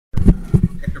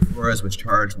Flores was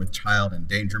charged with child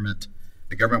endangerment.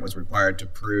 The government was required to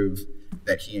prove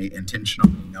that he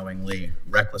intentionally, knowingly,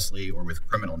 recklessly, or with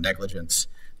criminal negligence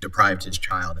deprived his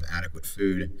child of adequate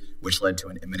food, which led to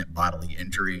an imminent bodily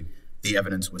injury. The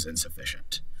evidence was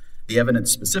insufficient. The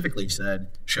evidence specifically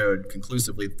showed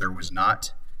conclusively that there was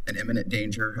not an imminent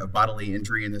danger of bodily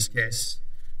injury in this case.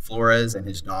 Flores and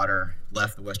his daughter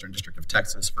left the Western District of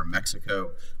Texas for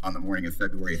Mexico on the morning of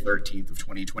February 13th of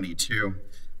 2022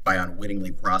 by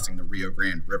unwittingly crossing the Rio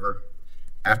Grande River.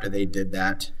 After they did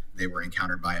that, they were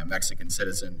encountered by a Mexican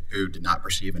citizen who did not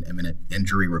perceive an imminent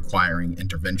injury requiring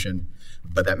intervention,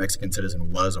 but that Mexican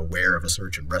citizen was aware of a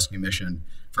search and rescue mission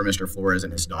for Mr. Flores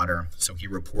and his daughter, so he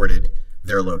reported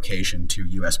their location to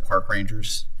U.S. Park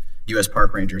Rangers. U.S.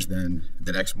 Park Rangers then,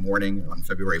 the next morning on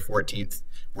February 14th,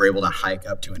 were able to hike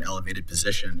up to an elevated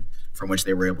position from which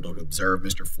they were able to observe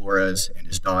Mr. Flores and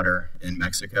his daughter in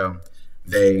Mexico.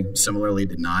 They similarly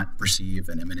did not perceive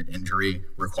an imminent injury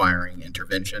requiring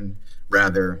intervention.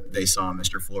 Rather, they saw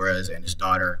Mr. Flores and his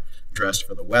daughter dressed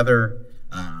for the weather.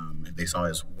 They saw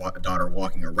his daughter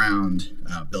walking around,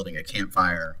 building a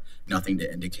campfire, nothing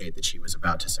to indicate that she was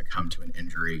about to succumb to an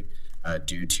injury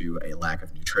due to a lack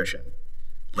of nutrition.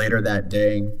 Later that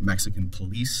day, Mexican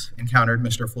police encountered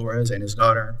Mr. Flores and his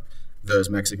daughter. Those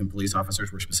Mexican police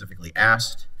officers were specifically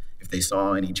asked if they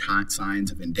saw any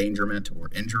signs of endangerment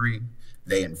or injury.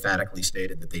 They emphatically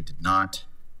stated that they did not.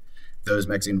 Those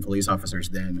Mexican police officers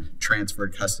then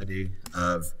transferred custody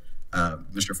of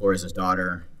Mr. Flores'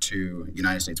 daughter to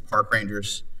United States Park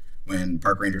Rangers. When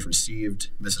Park Rangers received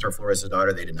Mr. Flores'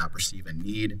 daughter, they did not perceive a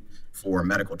need for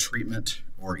medical treatment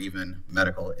or even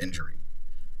medical injury.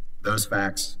 Those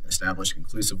facts established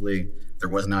conclusively there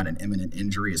was not an imminent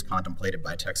injury as contemplated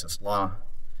by Texas law.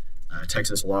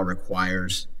 Texas law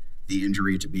requires the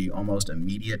injury to be almost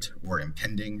immediate or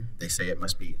impending. They say it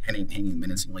must be hanging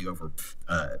menacingly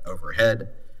overhead.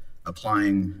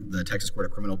 Applying the Texas Court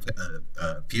of Criminal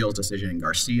Appeals decision in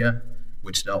Garcia,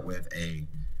 which dealt with a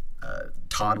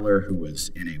toddler who was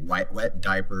in a wet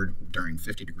diaper during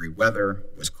 50-degree weather,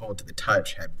 was cold to the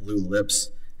touch, had blue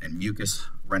lips and mucus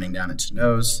running down its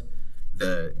nose.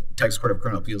 The Texas Court of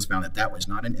Criminal Appeals found that that was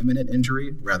not an imminent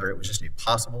injury. Rather, it was just a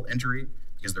possible injury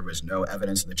because there was no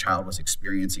evidence that the child was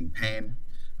experiencing pain,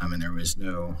 and there was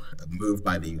no move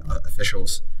by the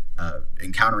officials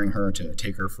encountering her to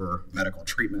take her for medical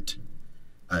treatment.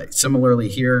 Similarly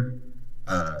here,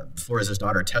 Flores'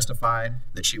 daughter testified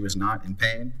that she was not in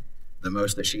pain. The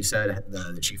most that she said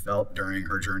that she felt during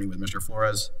her journey with Mr.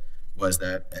 Flores was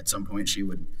that at some point she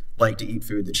would like to eat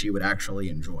food that she would actually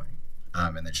enjoy,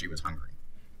 and that she was hungry.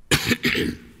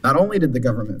 Not only did the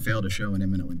government fail to show an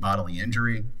imminent bodily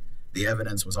injury, the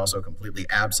evidence was also completely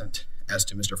absent as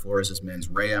to Mr. Flores' mens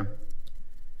rea.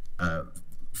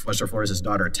 Mr. Flores'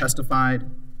 daughter testified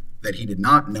that he did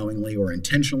not knowingly or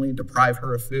intentionally deprive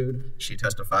her of food. She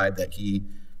testified that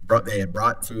they had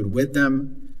brought food with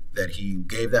them, that he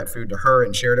gave that food to her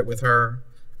and shared it with her,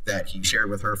 that he shared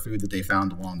with her food that they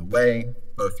found along the way,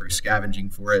 both through scavenging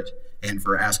for it and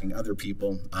for asking other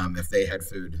people if they had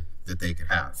food that they could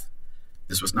have.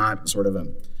 This was not sort of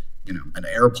an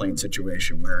airplane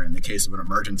situation where in the case of an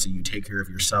emergency, you take care of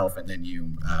yourself and then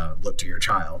you look to your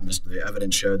child. The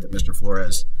evidence showed that Mr.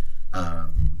 Flores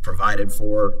provided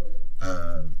for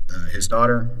his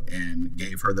daughter and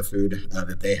gave her the food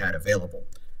that they had available.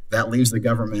 That leaves the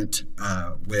government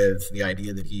with the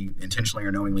idea that he intentionally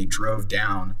or knowingly drove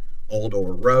down Old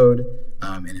Ore Road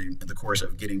in the course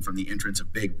of getting from the entrance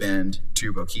of Big Bend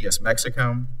to Boquillas,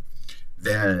 Mexico.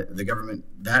 The government,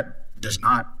 that does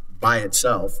not by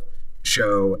itself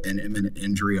show an imminent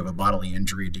injury of a bodily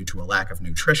injury due to a lack of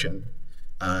nutrition.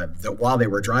 That while they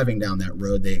were driving down that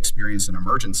road, they experienced an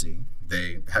emergency.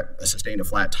 They sustained a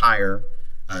flat tire,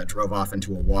 drove off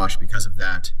into a wash because of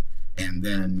that, and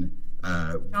then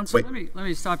Counsel, let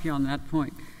me stop you on that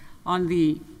point. On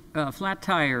the flat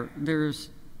tire, there's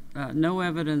no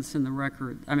evidence in the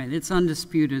record. I mean, it's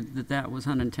undisputed that that was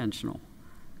unintentional.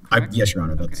 Yes, Your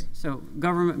Honor. Okay. So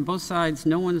government, both sides,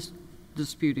 no one's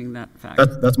disputing that fact.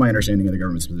 That's my understanding of the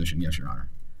government's position. Yes, Your Honor.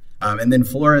 And then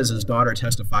Flores' daughter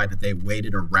testified that they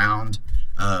waited around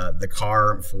the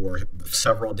car for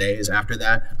several days after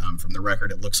that. From the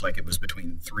record, it looks like it was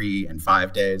between 3 and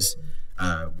 5 days,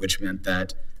 which meant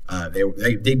that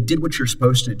they did what you're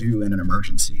supposed to do in an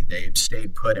emergency. They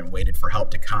stayed put and waited for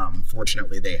help to come.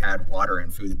 Fortunately, they had water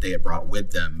and food that they had brought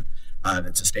with them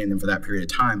that sustained them for that period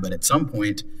of time. But at some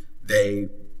point, they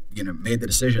made the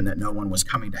decision that no one was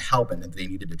coming to help and that they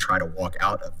needed to try to walk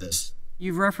out of this.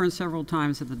 You've referenced several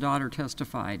times that the daughter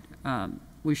testified.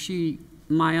 Was she,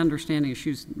 my understanding is she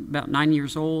was about 9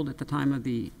 years old at the time of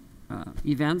the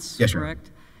events, yes,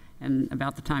 correct? And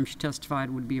about the time she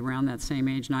testified would be around that same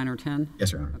age, 9 or 10?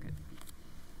 Yes, Your Honor. Okay.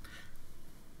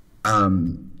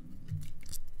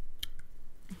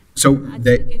 I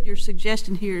think your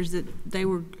suggestion here is that they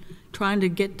were trying to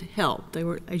get help. They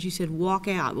were, as you said, walk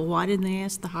out. Well, why didn't they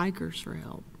ask the hikers for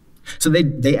help? So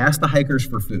they asked the hikers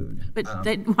for food. But why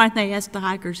didn't they ask the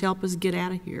hikers, help us get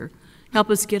out of here? Help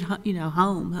us get,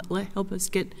 home. Help us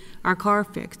get our car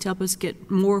fixed. Help us get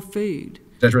more food.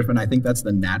 Judge Richman, I think that's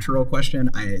the natural question.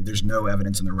 There's no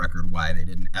evidence in the record why they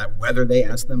didn't, whether they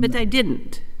asked them. But they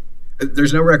didn't.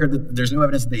 There's no record. There's no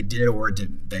evidence that they did or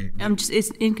didn't.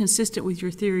 It's inconsistent with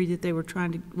your theory that they were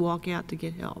trying to walk out to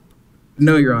get help.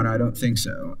 No, Your Honor, I don't think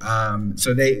so.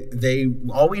 So they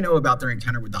all we know about their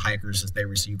encounter with the hikers is they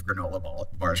received granola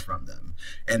bars from them,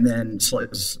 and then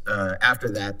after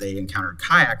that they encountered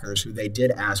kayakers who they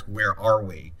did ask, "Where are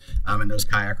we?" And those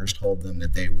kayakers told them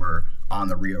that they were on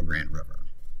the Rio Grande River.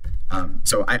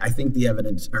 So I think the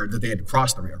evidence, or that they had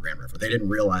crossed the Rio Grande River. They didn't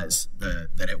realize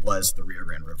that it was the Rio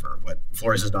Grande River. What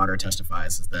Flores' daughter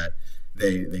testifies is that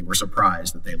they were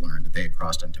surprised that they learned that they had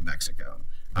crossed into Mexico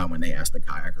when they asked the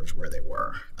kayakers where they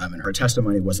were. And her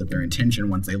testimony was that their intention,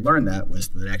 once they learned that, was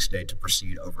the next day to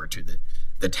proceed over to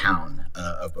the town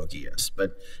of Boquillas.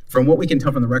 But from what we can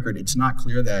tell from the record, it's not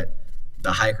clear that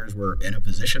the hikers were in a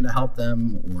position to help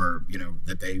them, or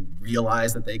that they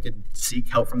realized that they could seek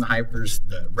help from the hikers.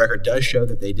 The record does show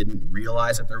that they didn't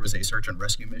realize that there was a search and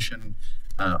rescue mission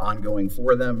ongoing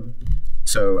for them.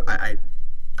 So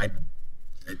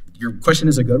your question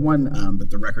is a good one, but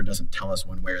the record doesn't tell us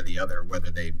one way or the other whether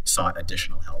they sought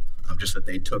additional help, just that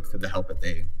they took the help that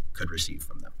they could receive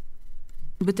from them.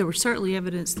 But there was certainly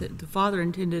evidence that the father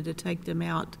intended to take them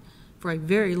out for a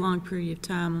very long period of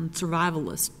time on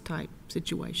survivalist type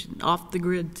situation, off the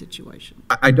grid situation.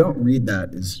 I don't read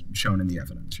that as shown in the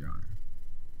evidence, Your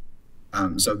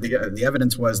Honor. So the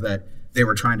evidence was that they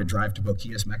were trying to drive to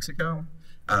Boquillas, Mexico,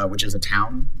 which is a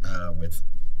town with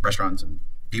restaurants and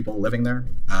people living there.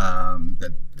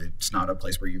 That it's not a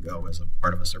place where you go as a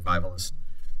part of a survivalist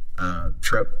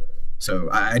trip. So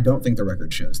I don't think the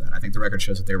record shows that. I think the record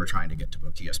shows that they were trying to get to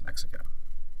Boquillas, Mexico.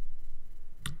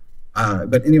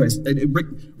 But anyways,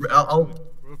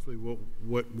 roughly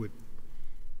what would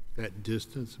that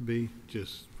distance be,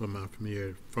 just from my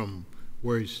familiarity, from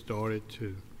where he started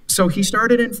to? So he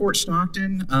started in Fort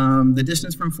Stockton. The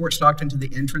distance from Fort Stockton to the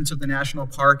entrance of the national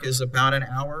park is about an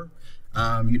hour.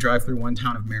 You drive through one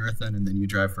town of Marathon, and then you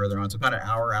drive further on. It's about an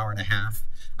hour, hour and a half.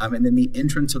 And then the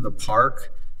entrance of the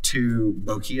park to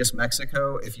Boquillas,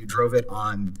 Mexico, if you drove it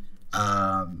on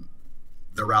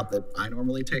the route that I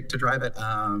normally take to drive it,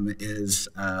 is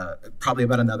probably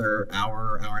about another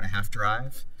hour, hour and a half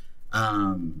drive,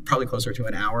 probably closer to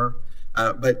an hour.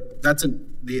 But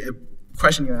the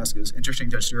question you ask is interesting,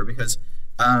 Judge Stewart, because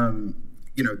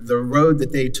the road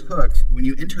that they took, when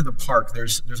you enter the park,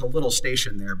 there's a little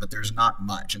station there, but there's not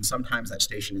much, and sometimes that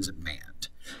station isn't manned.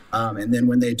 And then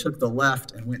when they took the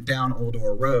left and went down Old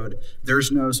Ore Road, there's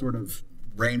no sort of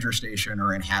ranger station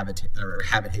or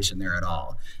habitation there at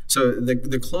all. So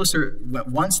the closer,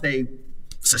 once they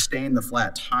sustained the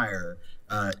flat tire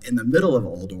in the middle of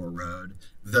Old Ore Road,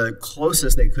 the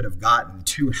closest they could have gotten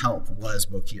to help was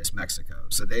Boquillas, Mexico.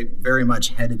 So they very much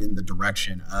headed in the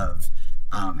direction of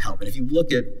help. And if you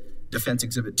look at Defense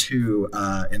Exhibit 2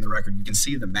 in the record, you can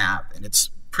see the map, and it's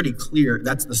pretty clear.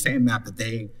 That's the same map that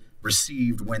they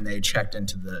received when they checked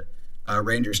into the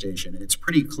ranger station. And it's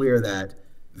pretty clear that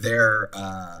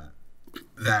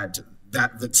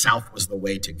that south was the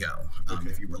way to go.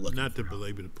 Okay. If you were looking. Not to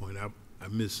belabor the point, I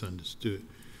misunderstood.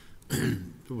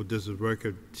 Does the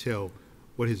record tell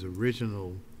what his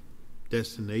original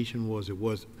destination was? It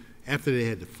was after they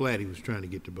had the flat, he was trying to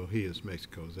get to Boquillas,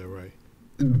 Mexico. Is that right?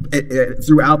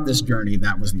 Throughout this journey,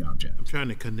 that was the object. I'm trying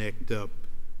to connect up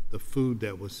the food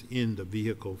that was in the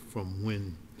vehicle from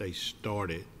when they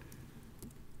started.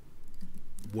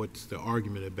 What's the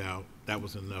argument about that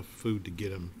was enough food to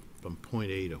get them from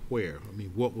point A to where? I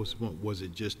mean, was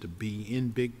it just to be in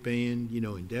Big Bend,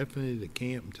 indefinitely, to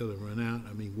camp until they run out?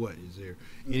 I mean, is there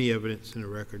any evidence in the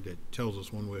record that tells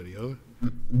us one way or the other?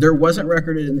 There wasn't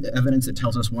recorded evidence that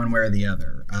tells us one way or the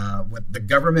other. What the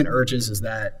government urges is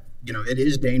that, it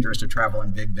is dangerous to travel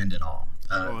in Big Bend at all.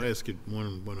 I'll ask it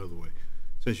one other way.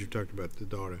 Since you talked about the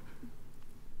daughter,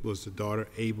 was the daughter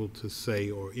able to say,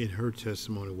 or in her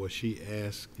testimony, was she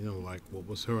asked, what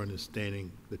was her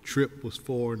understanding the trip was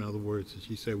for? In other words, did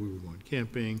she say we were going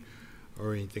camping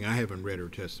or anything? I haven't read her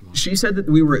testimony. She said that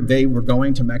they were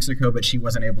going to Mexico, but she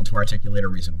wasn't able to articulate a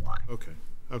reason why. Okay.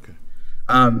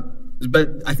 But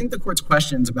I think the court's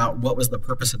questions about what was the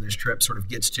purpose of this trip sort of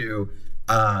gets to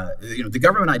the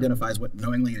government identifies what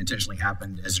knowingly and intentionally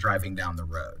happened as driving down the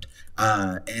road.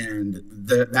 And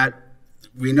that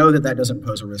we know that doesn't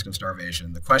pose a risk of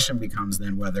starvation. The question becomes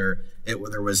then whether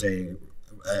there was a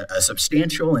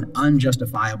substantial and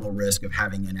unjustifiable risk of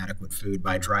having inadequate food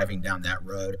by driving down that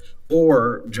road,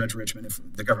 or, Judge Richman, if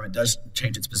the government does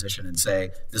change its position and say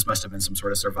this must have been some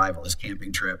sort of survivalist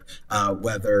camping trip,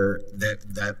 whether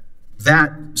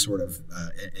that sort of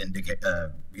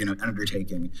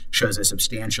undertaking shows a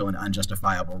substantial and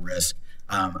unjustifiable risk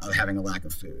of having a lack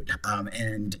of food.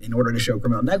 And in order to show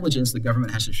criminal negligence, the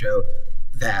government has to show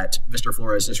that Mr.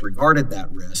 Flores disregarded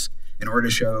that risk. In order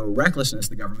to show recklessness,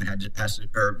 the government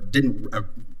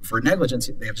for negligence,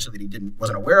 they have to show that he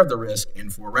wasn't aware of the risk,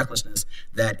 and for recklessness,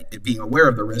 that being aware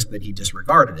of the risk, that he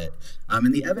disregarded it.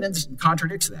 And the evidence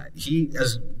contradicts that. He,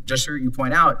 as just so you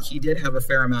point out, he did have a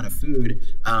fair amount of food.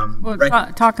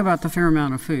 Talk about the fair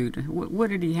amount of food.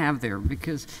 What did he have there?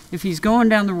 Because if he's going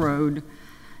down the road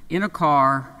in a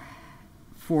car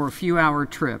for a few-hour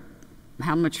trip,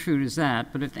 how much food is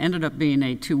that? But it ended up being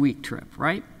a 2-week trip,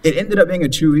 right? It ended up being a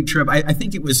 2-week trip. I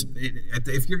think it was,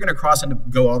 if you're going to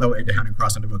go all the way down and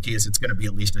cross into Boquillas, it's going to be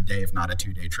at least a day, if not a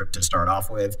 2-day trip to start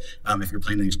off with, if you're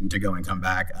planning to go and come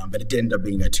back. But it did end up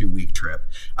being a 2-week trip.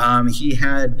 He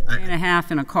had a day and a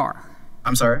half in a car.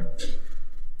 I'm sorry?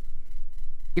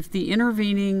 If the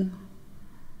intervening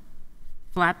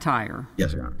flat tire,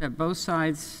 yes, Your Honor, that both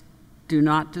sides do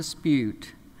not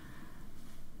dispute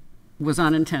was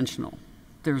unintentional,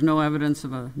 there's no evidence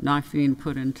of a knife being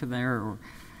put into there, or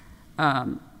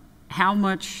how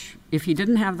much, if he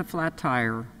didn't have the flat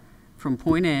tire from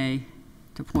point A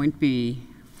to point B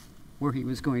where he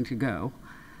was going to go,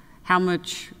 how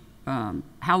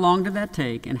long did that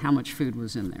take, and how much food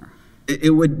was in there?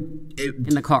 In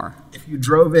the car. If you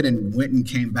drove it and went and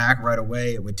came back right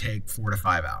away, it would take 4 to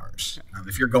 5 hours. Okay.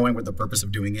 If you're going with the purpose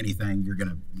of doing anything, you're going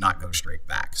to not go straight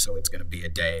back. So it's going to be a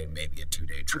day, maybe a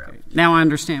 2-day trip. Okay. Now I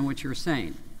understand what you're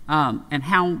saying. And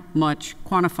how much,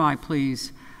 quantify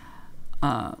please,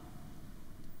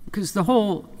 because the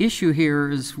whole issue here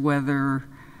is whether,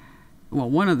 well,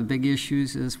 one of the big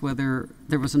issues is whether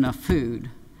there was enough food.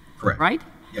 Correct. Right?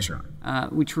 Yes, Your Honor.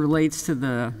 Which relates to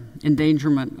the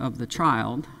endangerment of the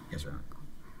child. Yes, Your Honor.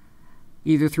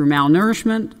 Either through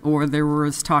malnourishment, or there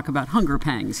was talk about hunger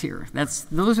pangs here.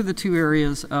 Those are the two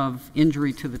areas of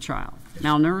injury to the child. Yes.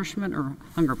 Malnourishment or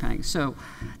hunger pangs. So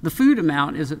the food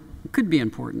amount could be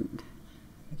important.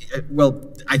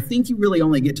 Well, I think you really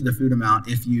only get to the food amount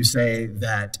if you say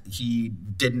that he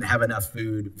didn't have enough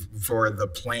food for the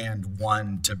planned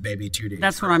 1 to maybe 2 days.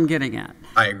 That's what I'm getting at.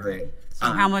 I agree. So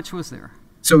how much was there?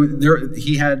 So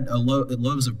he had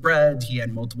loaves of bread, he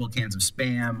had multiple cans of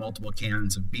Spam, multiple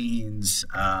cans of beans,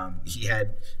 he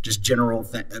had just general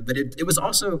things, but it was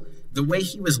also, the way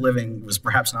he was living was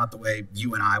perhaps not the way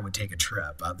you and I would take a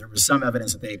trip. There was some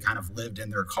evidence that they kind of lived in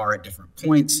their car at different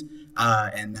points,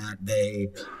 and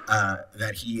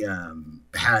that he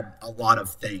had a lot of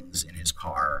things in his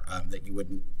car that you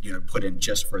wouldn't put in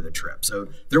just for the trip. So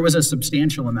there was a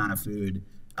substantial amount of food.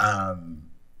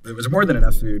 There was more than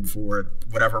enough food for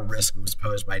whatever risk was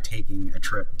posed by taking a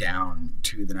trip down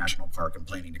to the national park and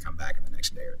planning to come back in the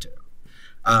next day or two.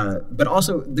 But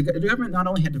also, the government not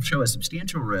only had to show a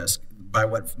substantial risk by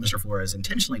what Mr. Flores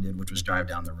intentionally did, which was drive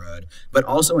down the road, but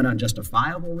also an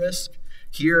unjustifiable risk.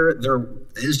 Here, there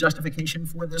is justification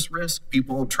for this risk.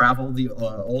 People travel the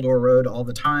Old Ore Road all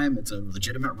the time. It's a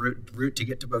legitimate route to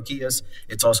get to Boquillas.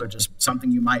 It's also just something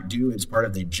you might do as part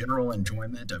of the general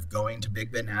enjoyment of going to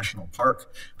Big Bend National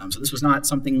Park. So this was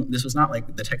not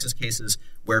like the Texas cases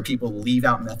where people leave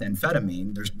out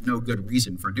methamphetamine. There's no good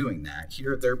reason for doing that.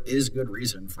 Here, there is good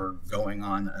reason for going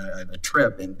on a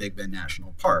trip in Big Bend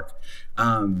National Park.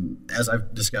 As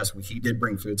I've discussed, he did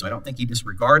bring food, so I don't think he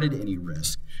disregarded any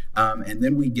risk. And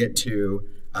then we get to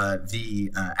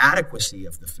the adequacy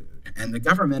of the food. And the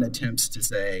government attempts to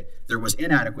say there was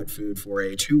inadequate food for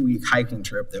a 2-week hiking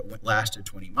trip that lasted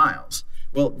 20 miles.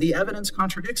 Well, the evidence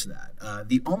contradicts that.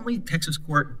 The only Texas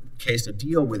court case to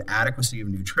deal with adequacy of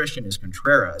nutrition is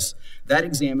Contreras. That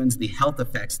examines the health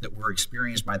effects that were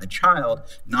experienced by the child,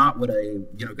 not what a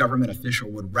government official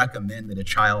would recommend that a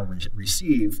child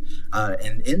receive.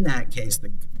 And in that case,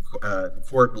 the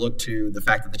court looked to the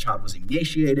fact that the child was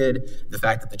emaciated, the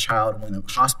fact that the child, when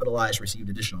hospitalized, received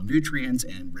additional nutrients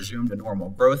and resumed a normal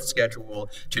growth schedule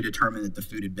to determine that the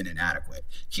food had been inadequate.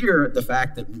 Here, the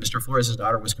fact that Mr. Flores'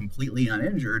 daughter was completely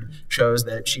uninjured shows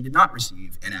that she did not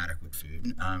receive inadequate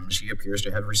food. She appears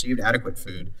to have received adequate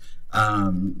food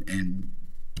and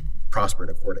prospered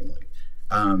accordingly.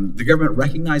 The government,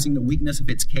 recognizing the weakness of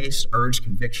its case, urged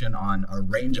conviction on a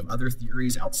range of other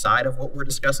theories outside of what we're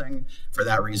discussing. For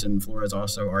that reason, Flores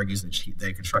also argues that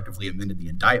they constructively amended the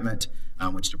indictment,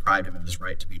 which deprived him of his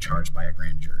right to be charged by a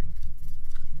grand jury.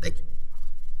 Thank you.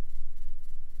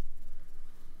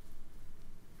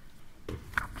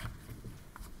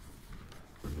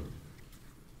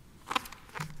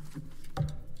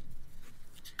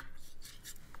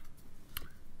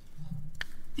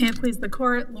 May it please the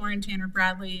court, Lauren Tanner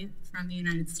Bradley from the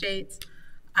United States.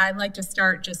 I'd like to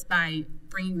start just by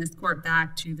bringing this court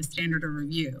back to the standard of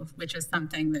review, which is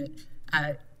something that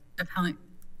appellant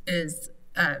is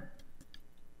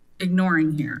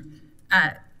ignoring here.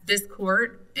 This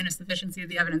court, in a sufficiency of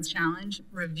the evidence challenge,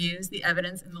 reviews the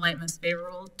evidence in the light most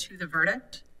favorable to the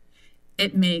verdict.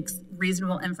 It makes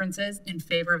reasonable inferences in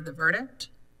favor of the verdict.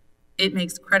 It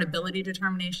makes credibility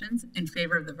determinations in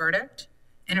favor of the verdict.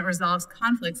 And it resolves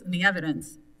conflicts in the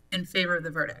evidence in favor of the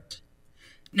verdict.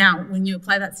 Now, when you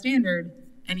apply that standard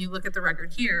and you look at the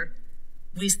record here,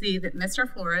 we see that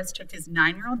Mr. Flores took his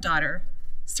 9-year-old daughter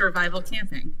survival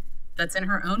camping. That's in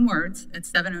her own words at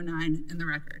 7:09 in the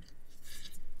record.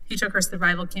 He took her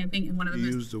survival camping in one of the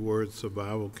most— used the word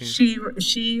survival camping?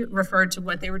 She referred to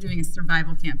what they were doing as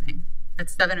survival camping at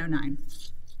 7:09.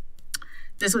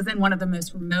 This was in one of the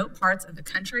most remote parts of the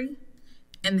country,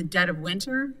 in the dead of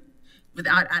winter,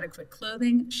 without adequate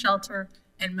clothing, shelter,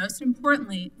 and most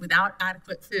importantly, without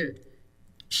adequate food.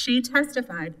 She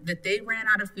testified that they ran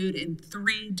out of food in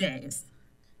 3 days.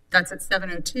 That's at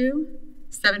 7:02,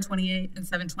 7:28, and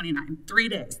 7:29. 3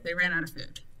 days, they ran out of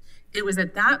food. It was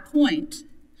at that point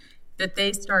that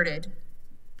they started,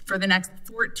 for the next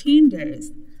 14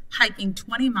 days, hiking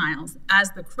 20 miles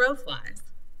as the crow flies.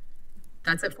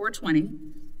 That's at 4:20.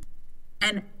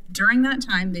 And during that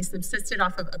time, they subsisted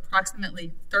off of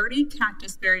approximately 30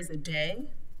 cactus berries a day,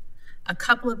 a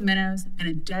couple of minnows, and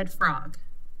a dead frog.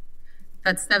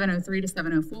 That's 7:03 to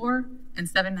 7:04 and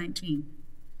 7:19.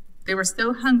 They were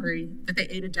so hungry that they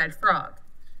ate a dead frog.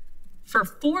 For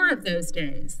 4 of those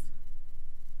days,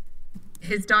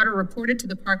 his daughter reported to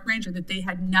the park ranger that they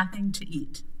had nothing to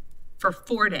eat for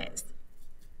 4 days,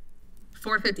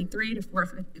 4:53 to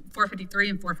 4:53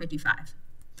 and 4:55.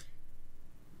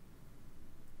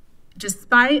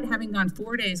 Despite having gone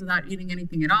 4 days without eating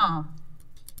anything at all,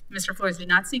 Mr. Flores did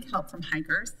not seek help from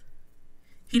hikers.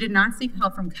 He did not seek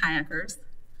help from kayakers.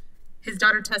 His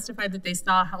daughter testified that they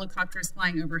saw helicopters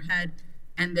flying overhead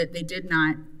and that they did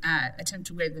not attempt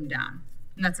to wave them down.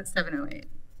 And that's at 7:08.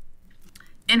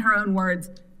 In her own words,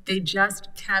 they just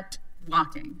kept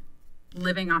walking,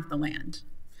 living off the land.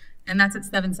 And that's at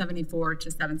 7:74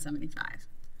 to 7:75.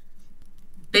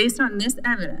 Based on this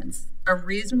evidence, a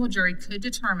reasonable jury could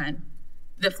determine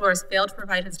that Flores failed to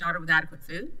provide his daughter with adequate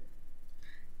food,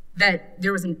 that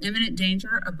there was an imminent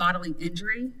danger of bodily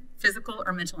injury, physical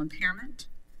or mental impairment,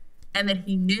 and that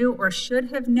he knew or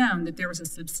should have known that there was a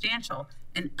substantial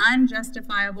and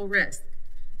unjustifiable risk.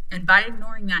 And by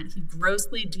ignoring that, he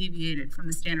grossly deviated from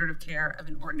the standard of care of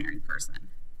an ordinary person.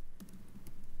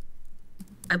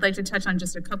 I'd like to touch on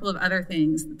just a couple of other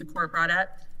things that the court brought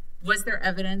up. Was there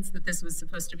evidence that this was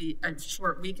supposed to be a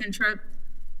short weekend trip?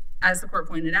 As the court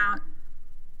pointed out,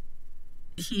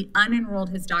 he unenrolled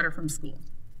his daughter from school.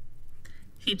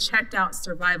 He checked out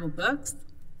survival books.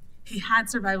 He had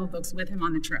survival books with him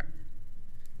on the trip.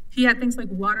 He had things like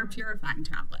water purifying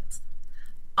tablets.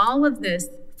 All of this,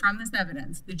 from this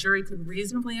evidence, the jury could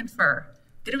reasonably infer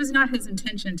that it was not his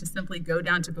intention to simply go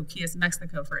down to Boquillas,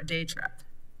 Mexico for a day trip.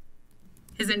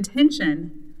 His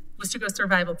intention was to go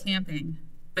survival camping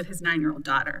with his 9-year-old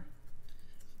daughter.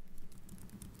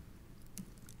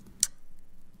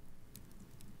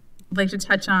 I'd like to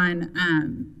touch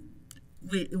on,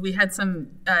 we had some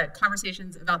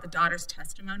conversations about the daughter's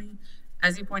testimony.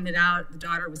 As you pointed out, the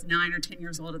daughter was 9 or 10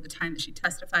 years old at the time that she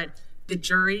testified. The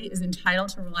jury is entitled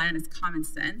to rely on its common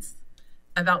sense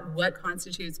about what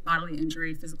constitutes bodily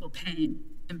injury, physical pain,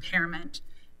 impairment,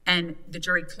 and the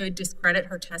jury could discredit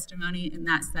her testimony in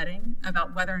that setting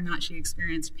about whether or not she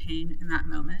experienced pain in that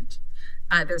moment.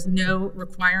 There's no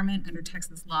requirement under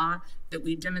Texas law that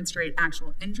we demonstrate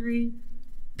actual injury.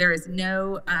 There is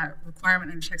no requirement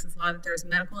under Texas law that there is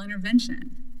medical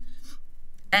intervention.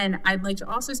 And I'd like to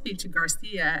also speak to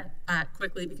Garcia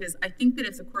quickly, because I think that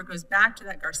if the court goes back to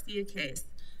that Garcia case,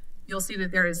 you'll see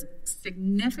that there is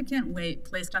significant weight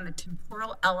placed on the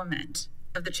temporal element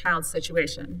of the child's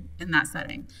situation in that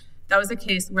setting. That was a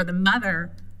case where the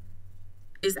mother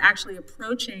is actually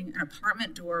approaching an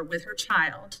apartment door with her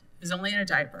child, who's only in a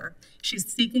diaper.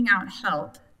 She's seeking out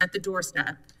help at the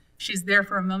doorstep. She's there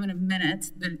for a moment of minutes.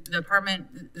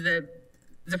 The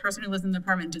the person who lives in the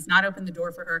apartment does not open the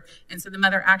door for her. And so the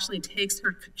mother actually takes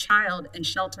her child and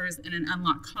shelters in an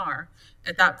unlocked car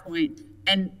at that point.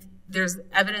 And there's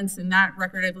evidence in that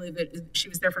record, I believe, that she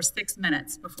was there for 6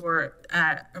 minutes before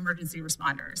emergency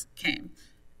responders came.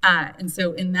 And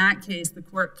so in that case, the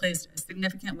court placed a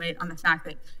significant weight on the fact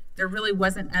that there really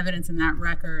wasn't evidence in that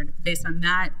record based on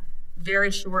that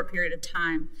very short period of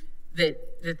time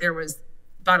that there was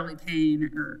bodily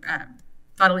pain or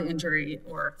bodily injury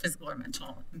or physical or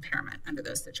mental impairment under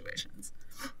those situations.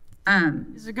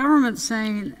 Is the government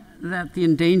saying that the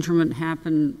endangerment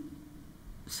happened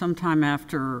sometime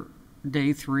after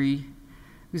day 3?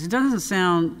 Because it doesn't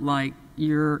sound like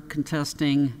you're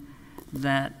contesting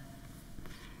that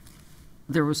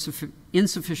there was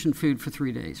insufficient food for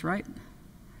 3 days, right?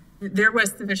 There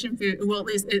was sufficient food. Well, at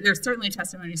least there's certainly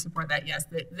testimony to support that, yes,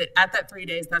 that at that 3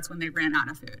 days, that's when they ran out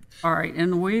of food. All right,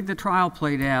 and the way the trial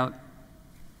played out,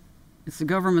 it's the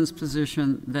government's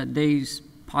position that days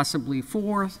possibly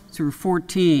 4 through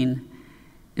 14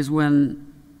 is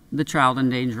when the child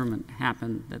endangerment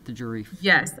happened that the jury...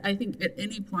 Yes, I think at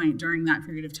any point during that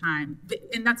period of time,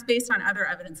 and that's based on other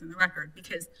evidence in the record,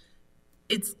 because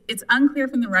it's unclear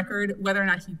from the record whether or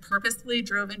not he purposely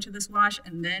drove into this wash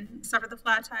and then suffered the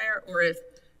flat tire, or if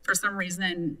for some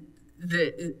reason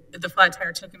the flat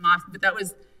tire took him off. But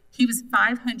he was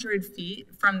 500 feet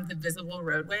from the visible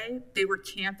roadway. They were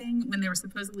camping when they were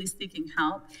supposedly seeking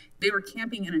help. They were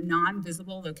camping in a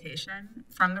non-visible location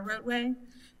from the roadway.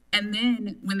 And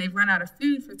then when they've run out of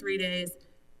food for 3 days,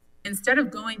 instead of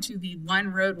going to the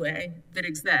one roadway that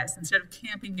exists, instead of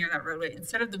camping near that roadway,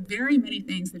 instead of the very many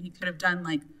things that he could have done,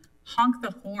 like honk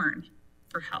the horn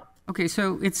for help. Okay,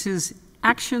 so it's his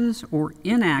actions or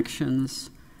inactions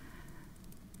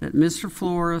that Mr.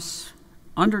 Flores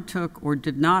undertook or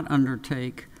did not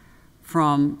undertake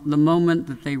from the moment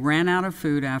that they ran out of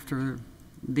food after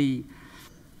the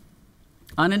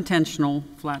unintentional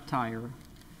flat tire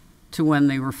to when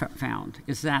they were found.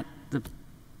 Is that the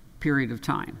period of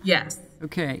time? Yes.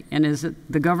 Okay, and is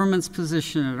it the government's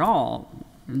position at all,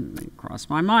 and it crossed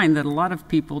my mind, that a lot of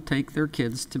people take their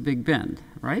kids to Big Bend,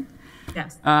 right?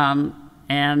 Yes.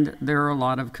 And there are a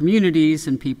lot of communities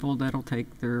and people that'll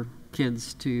take their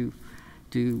kids to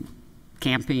do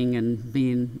camping and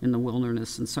being in the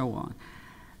wilderness and so on.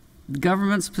 The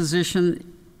government's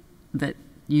position that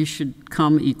you should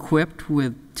come equipped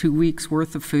with 2 weeks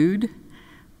worth of food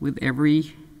with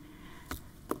every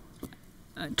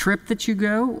trip that you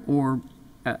go, or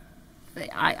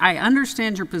I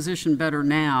understand your position better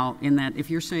now in that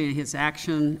if you're saying his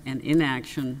action and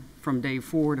inaction from day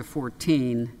 4 to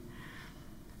 14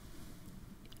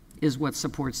 is what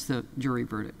supports the jury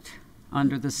verdict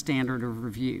under the standard of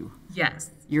review. Yes.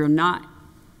 You're not,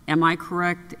 am I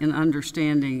correct in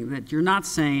understanding that you're not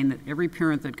saying that every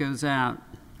parent that goes out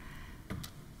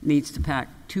needs to pack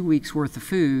 2 weeks worth of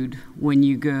food when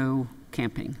you go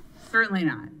camping? Certainly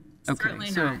not. Okay,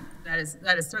 certainly not.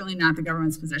 That is certainly not the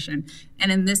government's position.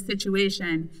 And in this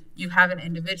situation, you have an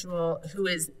individual who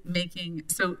is making,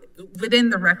 so within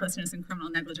the recklessness and criminal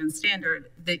negligence standard,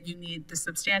 that you need the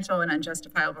substantial and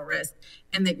unjustifiable risk,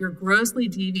 and that you're grossly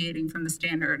deviating from the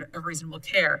standard of reasonable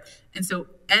care. And so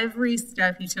every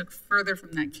step he took further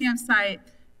from that campsite,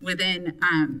 within,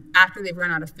 after they've run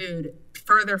out of food,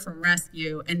 further from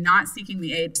rescue and not seeking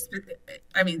the aid.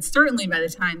 I mean, certainly by the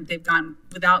time they've gone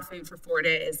without food for 4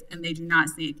 days and they do not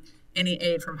seek any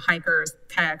aid from hikers,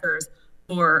 kayakers,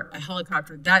 or a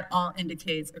helicopter, that all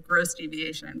indicates a gross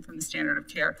deviation from the standard of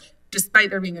care, despite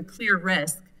there being a clear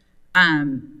risk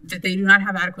that they do not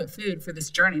have adequate food for this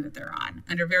journey that they're on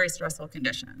under very stressful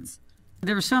conditions.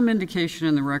 There was some indication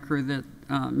in the record that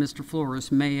Mr.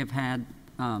 Flores may have had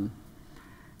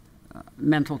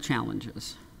mental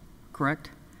challenges, correct?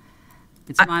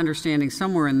 It's my understanding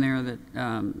somewhere in there that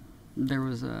there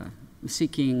was a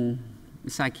seeking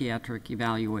psychiatric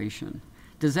evaluation.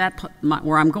 Does that,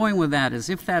 where I'm going with that is,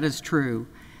 if that is true,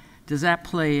 does that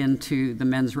play into the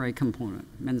mens rea component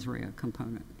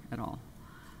at all?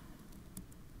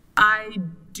 I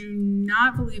do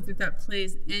not believe that that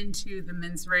plays into the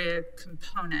mens rea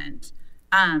component.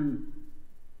 And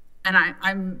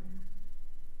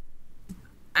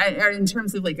in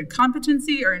terms of like a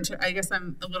competency, or I guess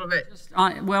I'm a little bit.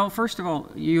 Well, first of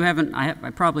all, you haven't. I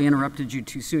probably interrupted you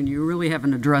too soon. You really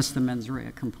haven't addressed the mens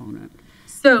rea component.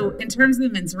 So, in terms of the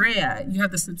mens rea, you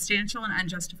have the substantial and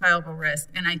unjustifiable risk,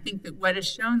 and I think that what is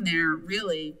shown there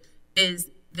really is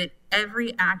that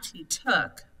every act he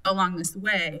took along this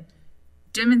way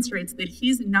demonstrates that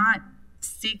he's not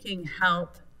seeking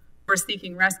help or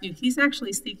seeking rescue. He's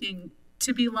actually seeking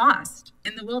to be lost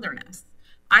in the wilderness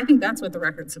I think that's what the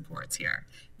record supports here,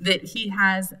 that he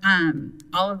has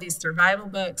all of these survival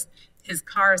books. His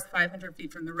car is 500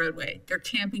 feet from the roadway. They're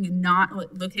camping in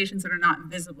locations that are not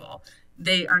visible.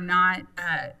 They are not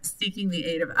seeking the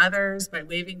aid of others by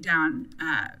waving down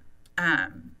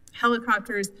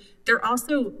helicopters. They're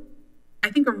also, I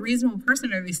think a reasonable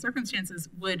person under these circumstances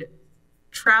would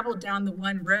travel down the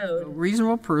one road. A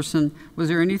reasonable person, was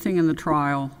there anything in the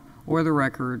trial or the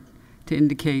record to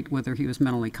indicate whether he was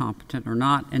mentally competent or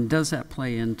not, and does that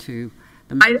play into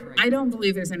the I don't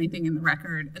believe there's anything in the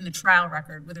record, in the trial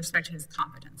record, with respect to his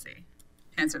competency,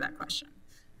 to answer that question.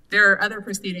 There are other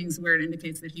proceedings where it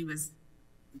indicates that he was,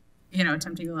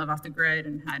 attempting to live off the grid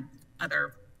and had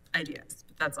other ideas,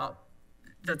 but that's all.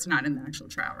 That's not in the actual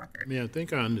trial record. I mean, I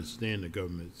think I understand the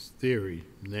government's theory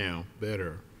now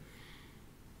better.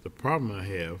 The problem I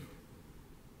have,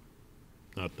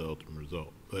 not the ultimate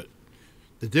result, but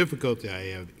the difficulty I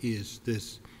have is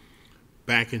this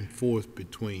back and forth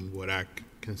between what I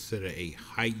consider a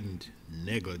heightened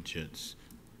negligence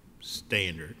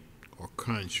standard or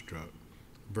construct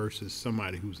versus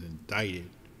somebody who's indicted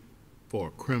for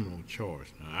a criminal charge.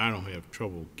 Now, I don't have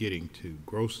trouble getting to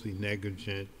grossly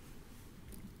negligent,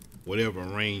 whatever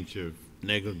range of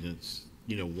negligence,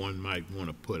 one might want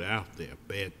to put out there,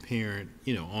 bad parent,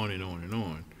 on and on and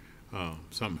on.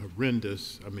 Something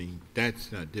horrendous, I mean,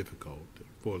 that's not difficult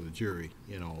for the jury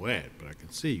and all that, but I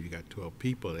can see you got 12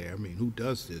 people there. I mean, who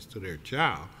does this to their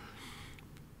child?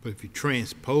 But if you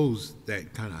transpose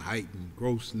that kind of heightened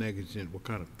gross negligent, what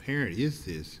kind of parent is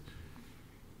this,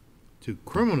 to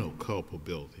criminal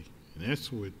culpability? And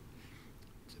that's what,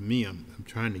 to me, I'm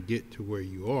trying to get to where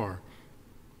you are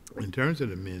in terms of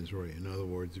the mens rea. In other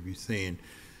words, if you're saying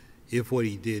if what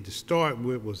he did to start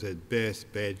with was at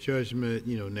best bad judgment,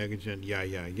 negligent,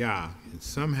 and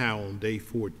somehow on day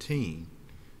 14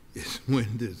 is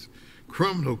when this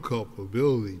criminal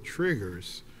culpability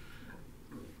triggers,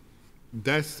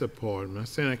 that's the part. I'm not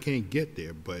saying I can't get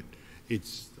there, but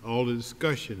it's all the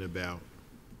discussion about,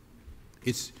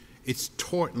 it's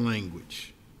tort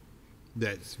language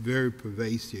that's very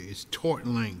pervasive. It's tort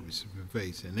language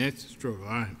pervasive, and that's the struggle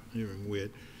I'm hearing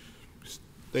with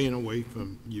staying away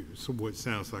from so what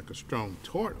sounds like a strong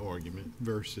tort argument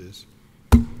versus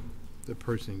the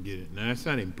person getting. Now, that's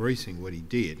not embracing what he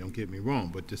did, don't get me wrong,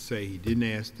 but to say he didn't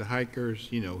ask the hikers,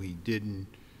 he didn't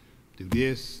do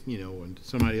this, and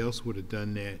somebody else would have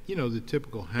done that, the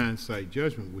typical hindsight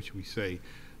judgment, which we say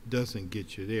doesn't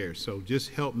get you there. So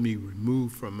just help me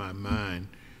remove from my mind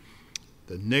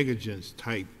the negligence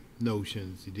type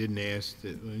notions. He didn't ask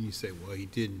that, when you say, well, he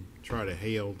didn't try to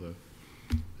hail the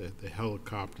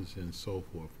helicopters and so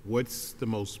forth. What's the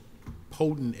most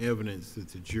potent evidence that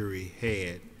the jury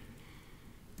had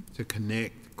to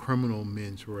connect criminal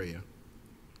mens rea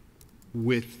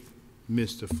with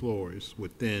Mr. Flores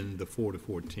within the 4 to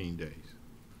 14 days?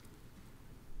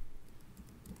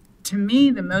 To me,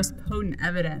 the most potent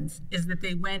evidence is that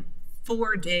they went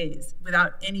 4 days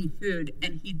without any food,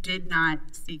 and he did not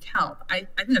seek help. I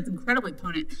think that's incredibly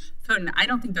potent. I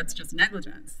don't think that's just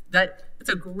negligence. That's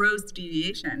a gross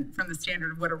deviation from the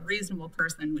standard of what a reasonable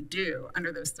person would do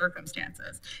under those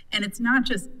circumstances. And it's not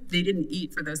just they didn't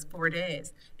eat for those 4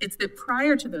 days. It's that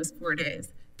prior to those 4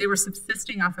 days, they were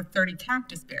subsisting off of 30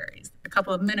 cactus berries, a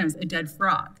couple of minnows, a dead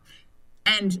frog.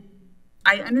 And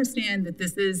I understand that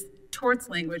this is torts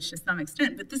language to some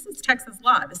extent, but this is Texas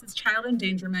law. This is child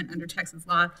endangerment under Texas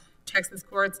law. Texas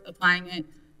courts applying it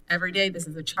every day. This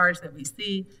is a charge that we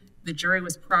see. The jury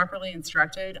was properly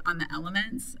instructed on the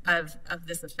elements of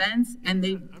this offense, and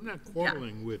they. I'm not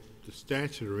quarreling with the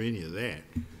statute or any of that,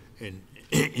 and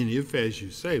if, as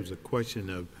you say, it was a question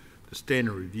of the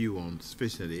standard review on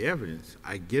sufficiency of the evidence,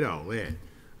 I get all that.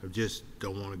 I just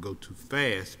don't want to go too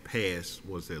fast past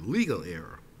was there legal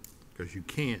error, because you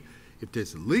can't. If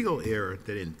there's a legal error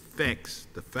that infects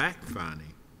the fact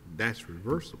finding, that's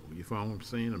reversible. You follow what I'm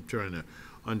saying? I'm trying to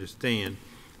understand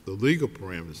the legal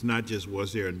parameters, not just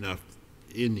was there enough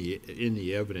in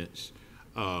the evidence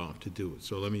to do it.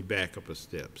 So let me back up a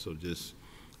step. So just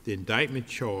the indictment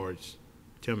charge,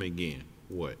 tell me again,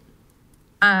 what?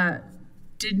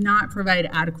 Did not provide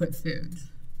adequate food,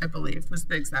 I believe, was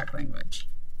the exact language.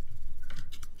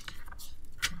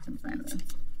 I can find this.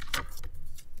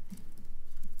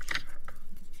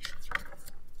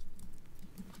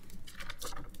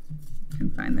 Can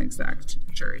find the exact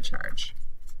jury charge.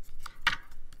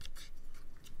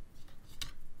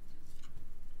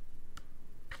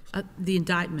 The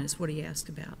indictment is what he asked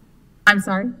about. I'm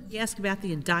sorry? He asked about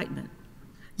the indictment.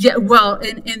 Yeah, well,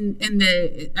 the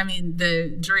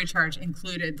jury charge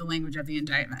included the language of the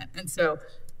indictment. And so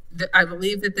I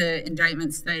believe that the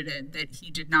indictment stated that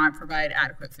he did not provide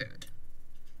adequate food.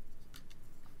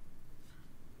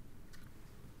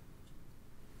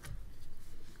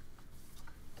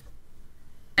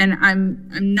 And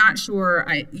I'm not sure,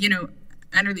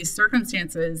 under these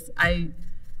circumstances, I'm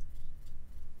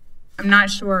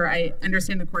not sure I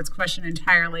understand the court's question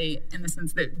entirely, in the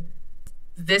sense that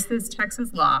this is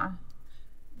Texas law.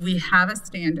 We have a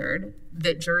standard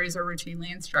that juries are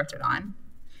routinely instructed on,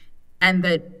 and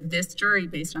that this jury,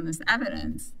 based on this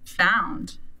evidence,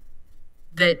 found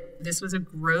that this was a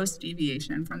gross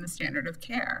deviation from the standard of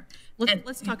care.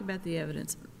 Let's talk about the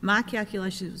evidence. My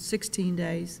calculation was 16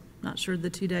 days. Not sure the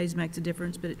 2 days makes a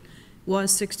difference, but it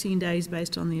was 16 days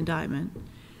based on the indictment.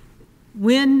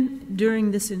 When, during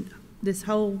this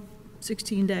whole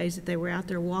 16 days that they were out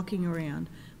there walking around,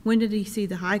 when did he see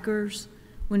the hikers?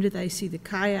 When did they see the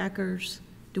kayakers?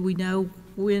 Do we know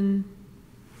when,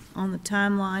 on the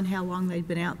timeline, how long they'd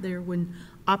been out there, when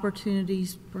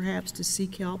opportunities perhaps to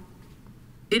seek help?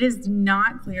 It is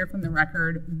not clear from the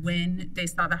record when they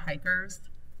saw the hikers.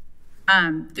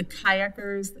 The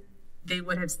kayakers, they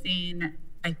would have seen,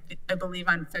 I believe,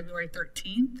 on February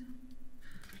 13th.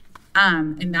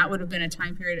 And that would have been a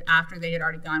time period after they had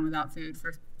already gone without food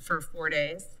for 4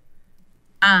 days.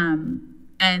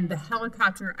 And the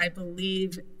helicopter, I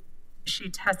believe she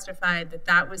testified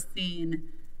that was seen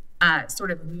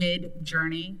sort of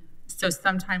mid-journey, so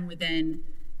sometime within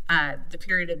the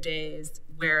period of days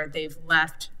where they've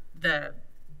left the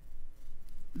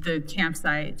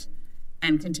campsite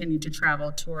and continued to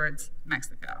travel towards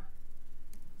Mexico.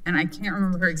 And I can't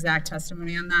remember her exact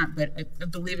testimony on that, but I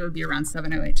believe it would be around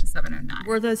 7:08 to 7:09.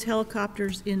 Were those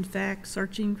helicopters, in fact,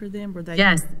 searching for them? Were they?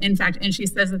 Yes, in fact, and she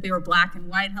says that they were black and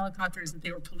white helicopters, that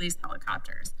they were police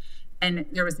helicopters. And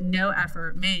there was no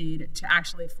effort made to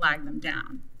actually flag them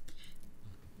down.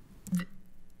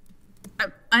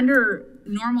 Under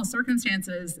normal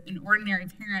circumstances, an ordinary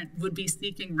parent would be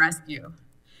seeking rescue.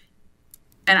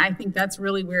 And I think that's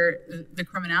really where the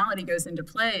criminality goes into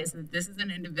play, is that this is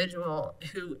an individual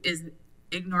who is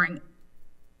ignoring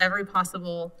every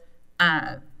possible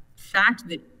fact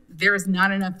that there is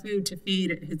not enough food to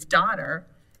feed his daughter.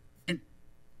 And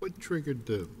what triggered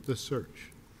the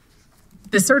search?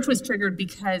 The search was triggered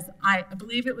because I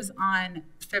believe it was on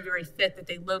February 5th that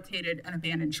they located an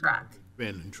abandoned truck.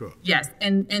 Abandoned truck. Yes,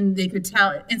 and they could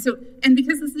tell, and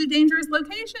because this is a dangerous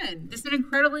location, this is an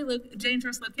incredibly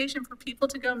dangerous location for people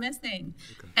to go missing,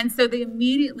 okay. And so they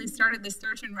immediately started this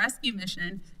search and rescue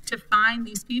mission to find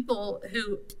these people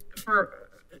who,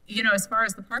 as far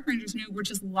as the park rangers knew, were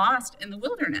just lost in the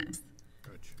wilderness.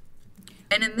 Gotcha.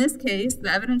 And in this case,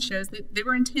 the evidence shows that they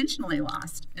were intentionally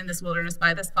lost in this wilderness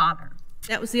by this father.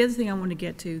 That was the other thing I wanted to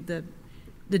get to.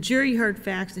 The jury heard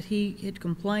facts that he had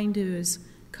complained to his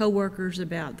co-workers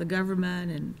about the government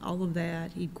and all of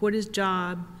that. He quit his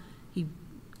job. He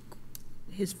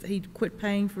quit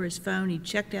paying for his phone. He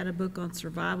checked out a book on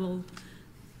survival.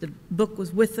 The book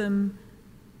was with him.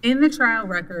 In the trial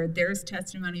record, there's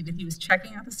testimony that he was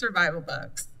checking out the survival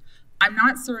books. I'm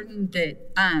not certain that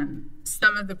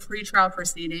some of the pretrial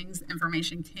proceedings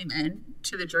information came in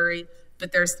to the jury,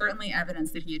 but there's certainly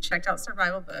evidence that he had checked out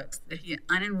survival books, that he had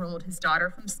unenrolled his daughter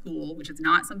from school, which is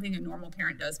not something a normal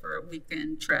parent does for a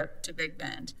weekend trip to Big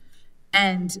Bend,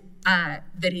 and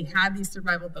that he had these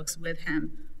survival books with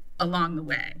him along the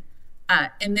way.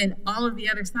 And then all of the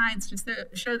other signs to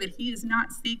show that he is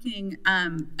not seeking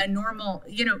a normal,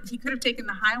 he could have taken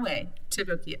the highway to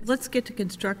Boquillas. Let's get to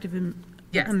constructive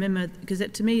amendment, because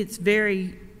to me it's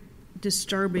very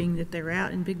disturbing that they're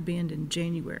out in Big Bend in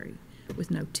January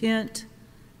with no tent,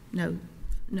 no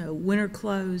winter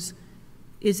clothes.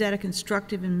 Is that a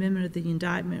constructive amendment of the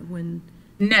indictment when?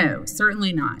 No,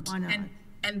 certainly not. Why not?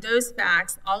 And those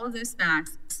facts, all of those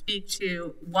facts speak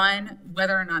to, one,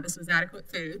 whether or not this was adequate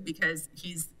food, because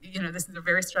this is a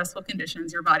very stressful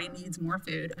conditions. Your body needs more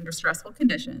food under stressful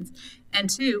conditions. And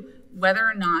two, whether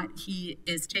or not he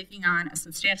is taking on a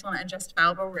substantial and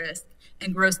unjustifiable risk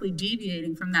and grossly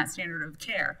deviating from that standard of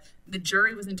care. The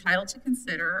jury was entitled to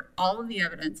consider all of the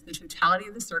evidence, the totality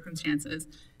of the circumstances,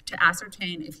 to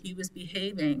ascertain if he was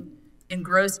behaving in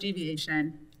gross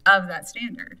deviation of that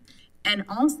standard. And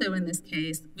also in this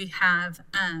case, we have,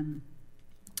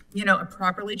 a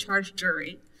properly charged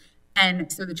jury.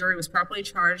 And so the jury was properly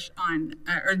charged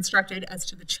or instructed as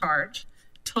to the charge,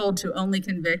 told to only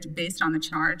convict based on the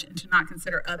charge and to not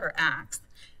consider other acts.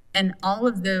 And all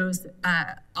of those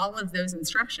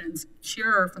instructions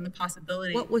cure from the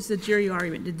possibility. What was the jury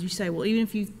argument? Did you say, well, even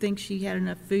if you think she had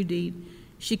enough food to eat,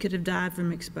 she could have died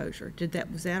from exposure?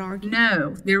 Was that argument?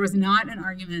 No, there was not an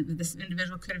argument that this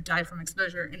individual could have died from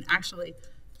exposure. And actually,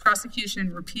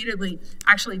 prosecution repeatedly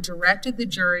actually directed the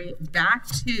jury back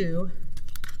to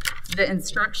the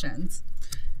instructions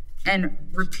and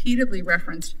repeatedly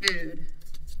referenced food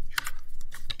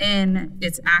in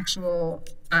its actual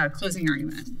closing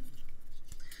argument.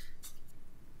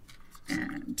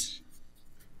 And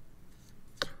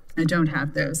I don't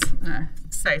have those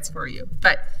sites for you,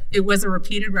 but it was a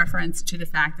repeated reference to the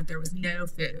fact that there was no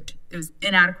food. It was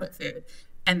inadequate food.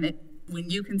 And that when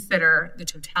you consider the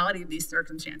totality of these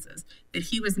circumstances, that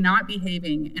he was not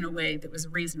behaving in a way that was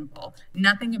reasonable.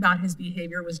 Nothing about his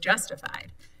behavior was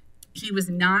justified. He was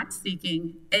not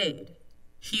seeking aid.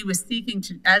 He was seeking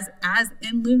to, as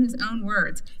in Luna's own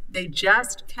words, they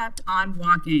just kept on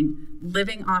walking,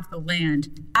 living off the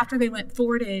land after they went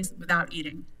 4 days without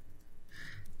eating.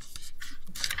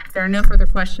 If there are no further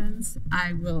questions,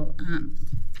 I will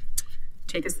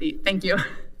take a seat. Thank you.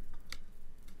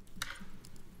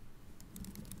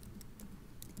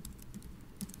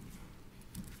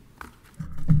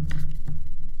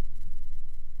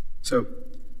 So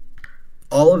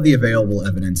all of the available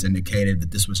evidence indicated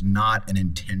that this was not an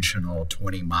intentional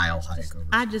 20-mile hike.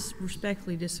 I just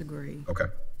respectfully disagree. Okay.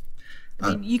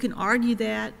 I mean, you can argue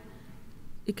that.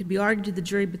 It could be argued to the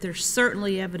jury, but there's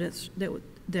certainly evidence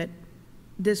that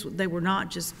they were not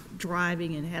just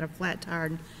driving and had a flat tire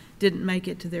and didn't make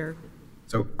it to their...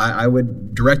 So I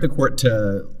would direct the court to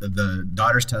the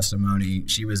daughter's testimony.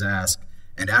 She was asked,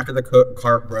 and after the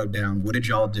car broke down, what did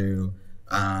y'all do?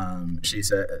 She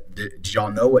said, did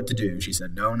y'all know what to do? She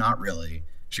said, no, not really.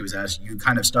 She was asked, you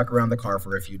kind of stuck around the car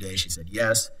for a few days. She said,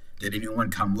 yes. Did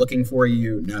anyone come looking for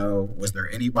you? No. Was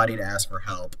there anybody to ask for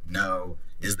help? No.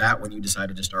 Is that when you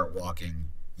decided to start walking?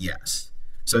 Yes.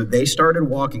 So they started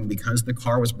walking because the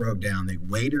car was broke down. They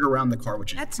waited around the car,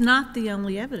 which is... That's not the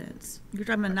only evidence. You're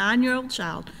talking about a 9-year-old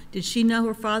child. Did she know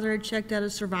her father had checked out a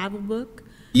survival book?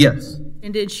 Yes.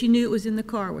 And did she knew it was in the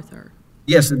car with her?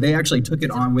 Yes, they actually took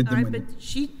it on with them. Right, but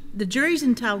the jury's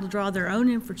entitled to draw their own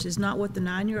inferences, not what the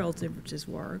 9-year-old's inferences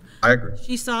were. I agree.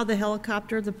 She saw the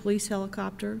helicopter, the police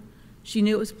helicopter. She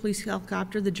knew it was a police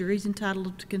helicopter. The jury's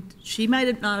entitled to... She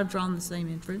may not have drawn the same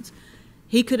inference.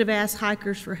 He could have asked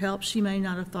hikers for help. She may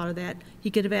not have thought of that. He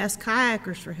could have asked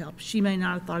kayakers for help. She may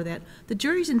not have thought of that. The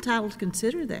jury's entitled to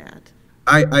consider that.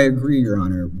 I agree, Your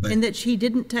Honor. But and that she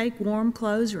didn't take warm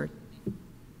clothes or...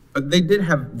 They did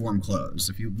have warm clothes.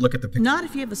 If you look at the picture. Not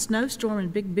if you have a snowstorm in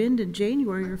Big Bend in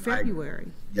January or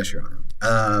February. Yes, Your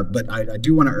Honor. But I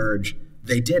do want to urge,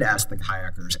 they did ask the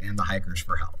kayakers and the hikers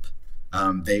for help.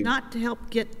 Not to help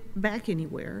get back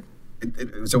anywhere.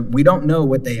 So we don't know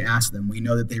what they asked them. We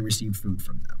know that they received food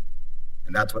from them.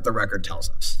 And that's what the record tells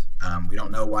us. We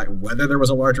don't know whether there was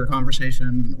a larger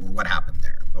conversation or what happened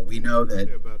there. But we know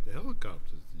that... About the helicopters.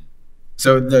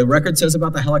 So the record says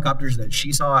about the helicopters that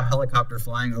she saw a helicopter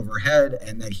flying overhead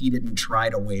and that he didn't try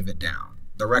to wave it down.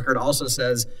 The record also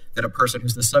says that a person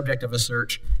who's the subject of a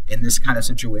search in this kind of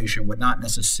situation would not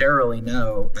necessarily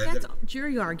know... That's a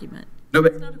jury argument. No,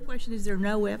 but... It's not a question, is there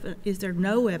no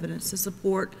evidence to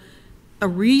support a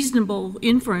reasonable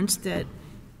inference that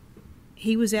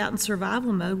he was out in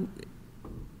survival mode?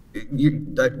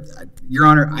 Your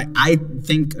Honor, I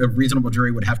think a reasonable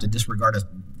jury would have to disregard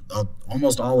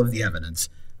almost all of the evidence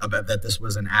about that this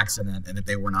was an accident and that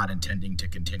they were not intending to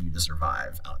continue to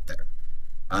survive out there.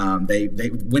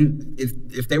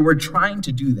 If they were trying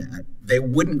to do that, they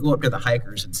wouldn't go up to the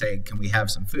hikers and say, can we have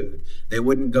some food? They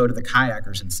wouldn't go to the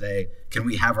kayakers and say, can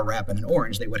we have a wrap and an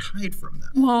orange? They would hide from them.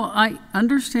 Well, I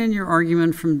understand your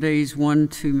argument from days 1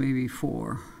 to maybe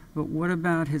 4, but what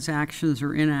about his actions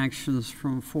or inactions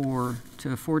from 4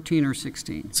 to 14 or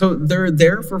 16? So they're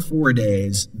there for 4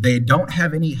 days. They don't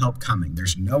have any help coming.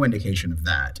 There's no indication of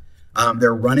that.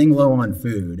 They're running low on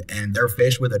food, and they're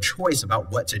faced with a choice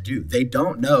about what to do. They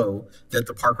don't know that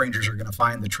the park rangers are going to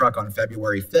find the truck on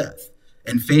February 5th.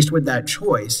 And faced with that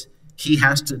choice, he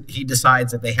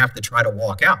decides that they have to try to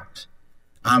walk out.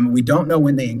 We don't know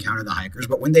when they encounter the hikers,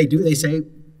 but when they do, they say,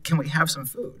 can we have some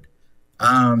food?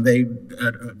 When they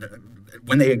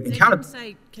encounter... They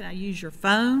say, can I use your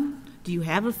phone? Do you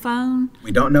have a phone?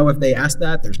 We don't know if they asked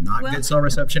that. There's not good cell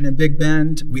reception in Big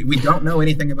Bend. We don't know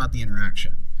anything about the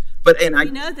interaction. We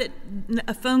know that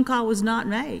a phone call was not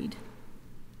made.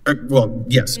 Well,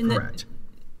 yes, correct.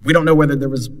 We don't know whether there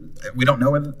was, we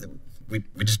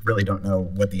just really don't know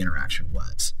what the interaction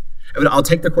was. I'll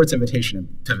take the court's invitation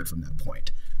and pivot from that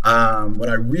point.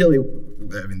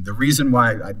 The reason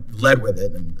why I led with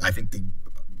it, and I think the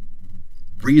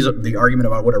argument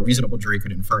about what a reasonable jury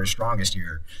could infer is strongest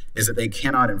here, is that they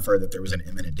cannot infer that there was an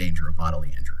imminent danger of bodily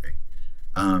injury.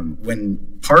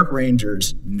 When park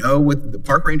rangers know what the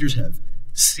park rangers have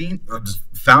seen or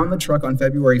found the truck on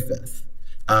February 5th,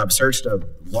 searched a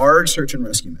large search and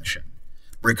rescue mission,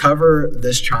 recover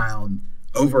this child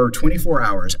over 24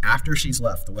 hours after she's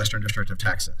left the Western District of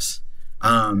Texas,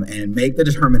 and make the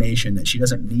determination that she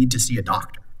doesn't need to see a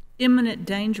doctor, imminent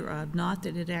danger of, not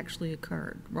that it actually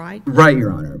occurred, right? Right,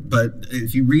 Your Honor. But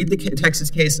if you read the Texas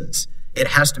cases, it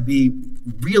has to be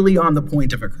really on the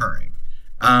point of occurring.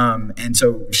 And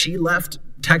so she left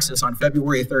Texas on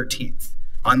February 13th.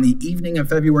 On the evening of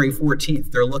February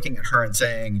 14th, they're looking at her and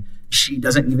saying she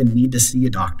doesn't even need to see a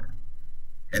doctor.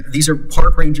 And these are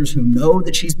park rangers who know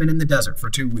that she's been in the desert for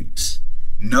 2 weeks,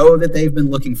 know that they've been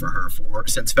looking for her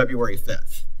since February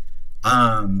 5th.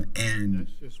 And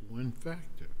that's just one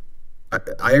factor.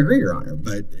 I agree, Your Honor,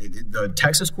 but the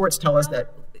Texas courts tell us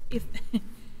that if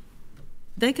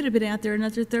they could have been out there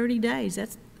another 30 days.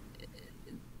 It's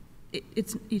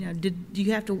do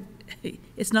you have to?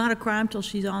 It's not a crime till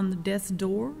she's on the death's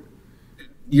door.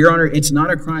 Your Honor, it's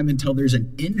not a crime until there's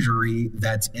an injury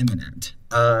that's imminent.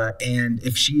 And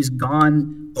if she's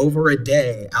gone over a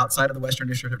day outside of the Western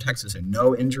District of Texas and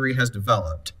no injury has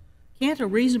developed, can't a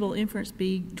reasonable inference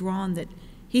be drawn that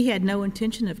he had no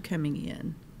intention of coming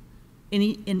in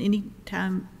any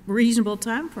reasonable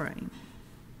time frame?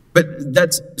 But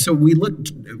we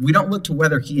don't look to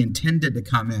whether he intended to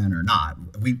come in or not.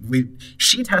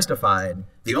 She testified,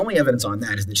 the only evidence on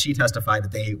that is that she testified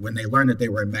that when they learned that they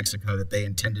were in Mexico, that they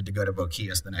intended to go to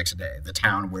Boquillas the next day, the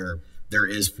town where there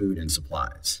is food and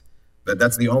supplies. But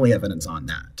that's the only evidence on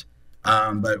that.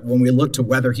 But when we look to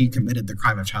whether he committed the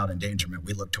crime of child endangerment,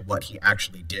 we look to what he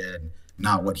actually did,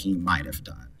 not what he might have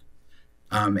done.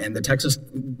 And the Texas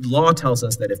law tells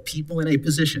us that if people in a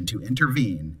position to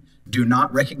intervene do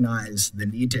not recognize the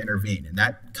need to intervene, and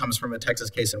that comes from a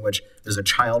Texas case in which there's a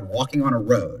child walking on a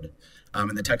road,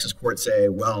 and the Texas courts say,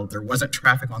 well, there wasn't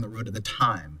traffic on the road at the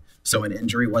time, so an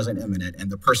injury wasn't imminent,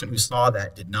 and the person who saw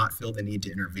that did not feel the need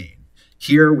to intervene.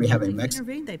 Here we have a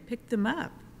Mexican... They picked them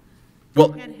up. Well,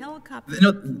 they had helicopters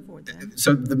for them.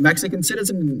 So the Mexican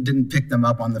citizen didn't pick them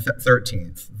up on the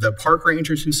 13th. The park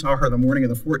rangers who saw her the morning of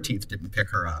the 14th didn't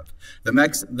pick her up. The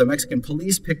Mexican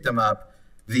police picked them up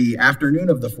the afternoon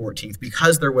of the 14th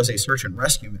because there was a search and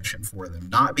rescue mission for them,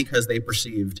 not because they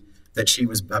perceived that she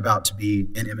was about to be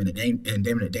in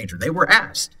imminent danger. They were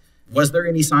asked, was there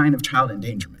any sign of child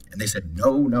endangerment? And they said,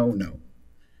 no, no, no.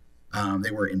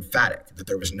 They were emphatic that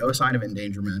there was no sign of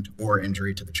endangerment or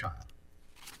injury to the child.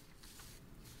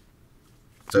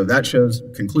 So that shows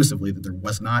conclusively that there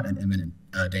was not an imminent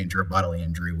danger of bodily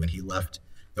injury when he left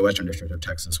the Western District of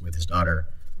Texas with his daughter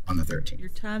on the 13th. Your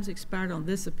time's expired on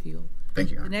this appeal. Thank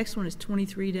you, Your Honor. The next one is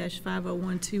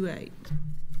 23-50128.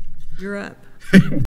 You're up.